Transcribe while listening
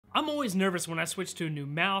I'm always nervous when I switch to a new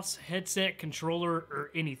mouse, headset, controller,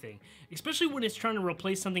 or anything, especially when it's trying to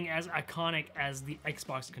replace something as iconic as the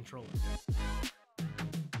Xbox controller.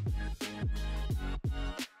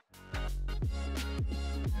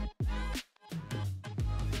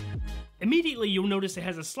 Immediately, you'll notice it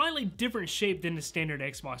has a slightly different shape than the standard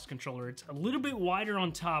Xbox controller. It's a little bit wider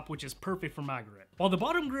on top, which is perfect for my grip. While the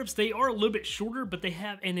bottom grips, they are a little bit shorter, but they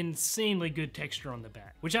have an insanely good texture on the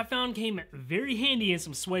back, which I found came very handy in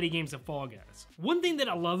some sweaty games of Fall Guys. One thing that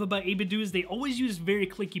I love about 8BitDo is they always use very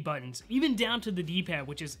clicky buttons, even down to the D-pad,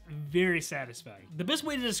 which is very satisfying. The best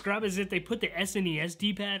way to describe it is if they put the SNES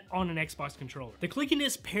D-pad on an Xbox controller. The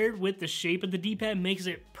clickiness paired with the shape of the D-pad makes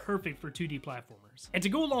it perfect for 2D platformers. And to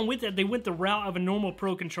go along with that, they went the route of a normal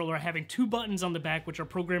Pro controller, having 2 buttons on the back which are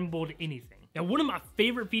programmable to anything. Now, one of my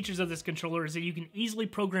favorite features of this controller is that you can easily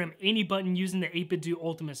program any button using the 8BitDo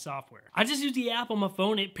Ultimate software. I just use the app on my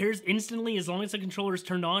phone. It pairs instantly as long as the controller is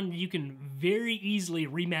turned on. You can very easily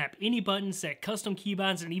remap any button, set custom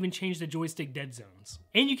keybinds, and even change the joystick dead zones.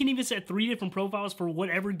 And you can even set 3 different profiles for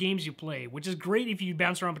whatever games you play, which is great if you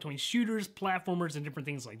bounce around between shooters, platformers, and different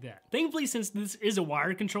things like that. Thankfully, since this is a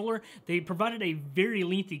wired controller, they provided a very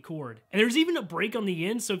lengthy cord. And there's even a break on the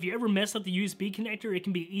end, so if you ever mess up the USB connector, it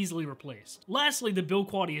can be easily replaced. Lastly, the build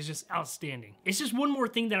quality is just outstanding. It's just one more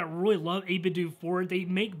thing that I really love 8BitDo for. They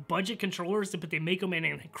make budget controllers, but they make them in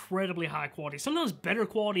an incredibly high quality, sometimes better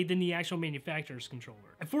quality than the actual manufacturer's controller.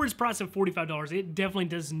 And for its price of $45, it definitely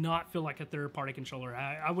does not feel like a third-party controller.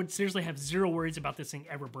 I would seriously have zero worries about this thing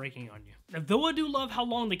ever breaking on you. Now, though I do love how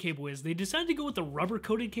long the cable is, they decided to go with the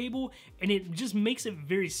rubber-coated cable, and it just makes it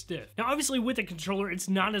very stiff. Now, obviously, with a controller, it's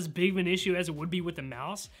not as big of an issue as it would be with the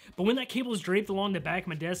mouse, but when that cable is draped along the back of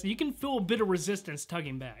my desk, you can feel a bit of resistance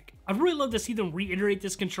tugging back. I'd really love to see them reiterate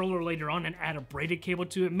this controller later on and add a braided cable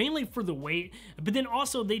to it, mainly for the weight, but then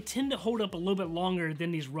also they tend to hold up a little bit longer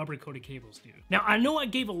than these rubber-coated cables do. Now, I know I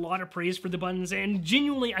gave a lot of praise for the buttons, and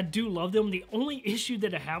genuinely I do love them. The only issue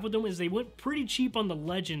that I have with them is they went pretty cheap on the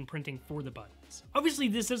legend printing for the buttons. Obviously,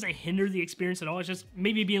 this doesn't hinder the experience at all, it's just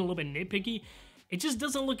maybe being a little bit nitpicky. It just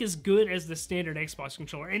doesn't look as good as the standard Xbox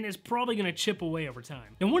controller, and it's probably going to chip away over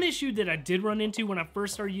time. Now, one issue that I did run into when I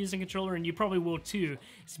first started using a controller, and you probably will too,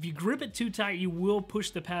 is if you grip it too tight, you will push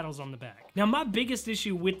the paddles on the back. Now, my biggest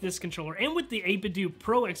issue with this controller, and with the 8BitDo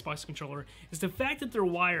Pro Xbox controller, is the fact that they're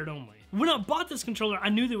wired only. When I bought this controller, I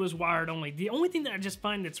knew that it was wired only. The only thing that I just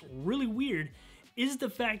find that's really weird is the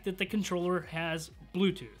fact that the controller has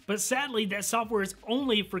Bluetooth. But sadly, that software is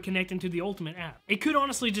only for connecting to the Ultimate app. It could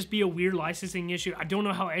honestly just be a weird licensing issue. I don't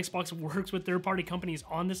know how Xbox works with third-party companies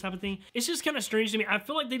on this type of thing. It's just kind of strange to me. I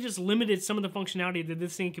feel like they just limited some of the functionality that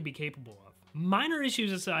this thing could be capable of. Minor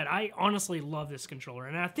issues aside, I honestly love this controller,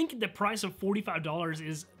 and I think the price of $45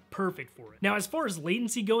 is perfect for it. Now, as far as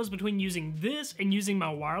latency goes between using this and using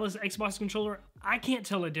my wireless Xbox controller, I can't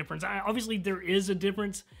tell a difference. Obviously, there is a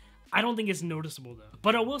difference. I don't think it's noticeable though.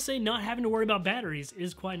 But I will say not having to worry about batteries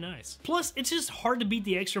is quite nice. Plus, it's just hard to beat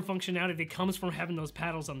the extra functionality that comes from having those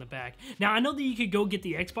paddles on the back. Now, I know that you could go get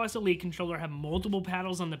the Xbox Elite controller, have multiple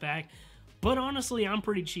paddles on the back, but honestly, I'm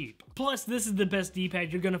pretty cheap. Plus, this is the best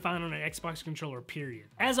D-pad you're gonna find on an Xbox controller, period.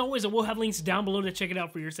 As always, I will have links down below to check it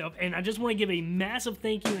out for yourself, and I just wanna give a massive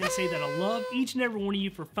thank you and say that I love each and every one of you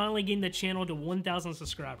for finally getting the channel to 1,000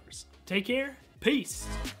 subscribers. Take care, peace.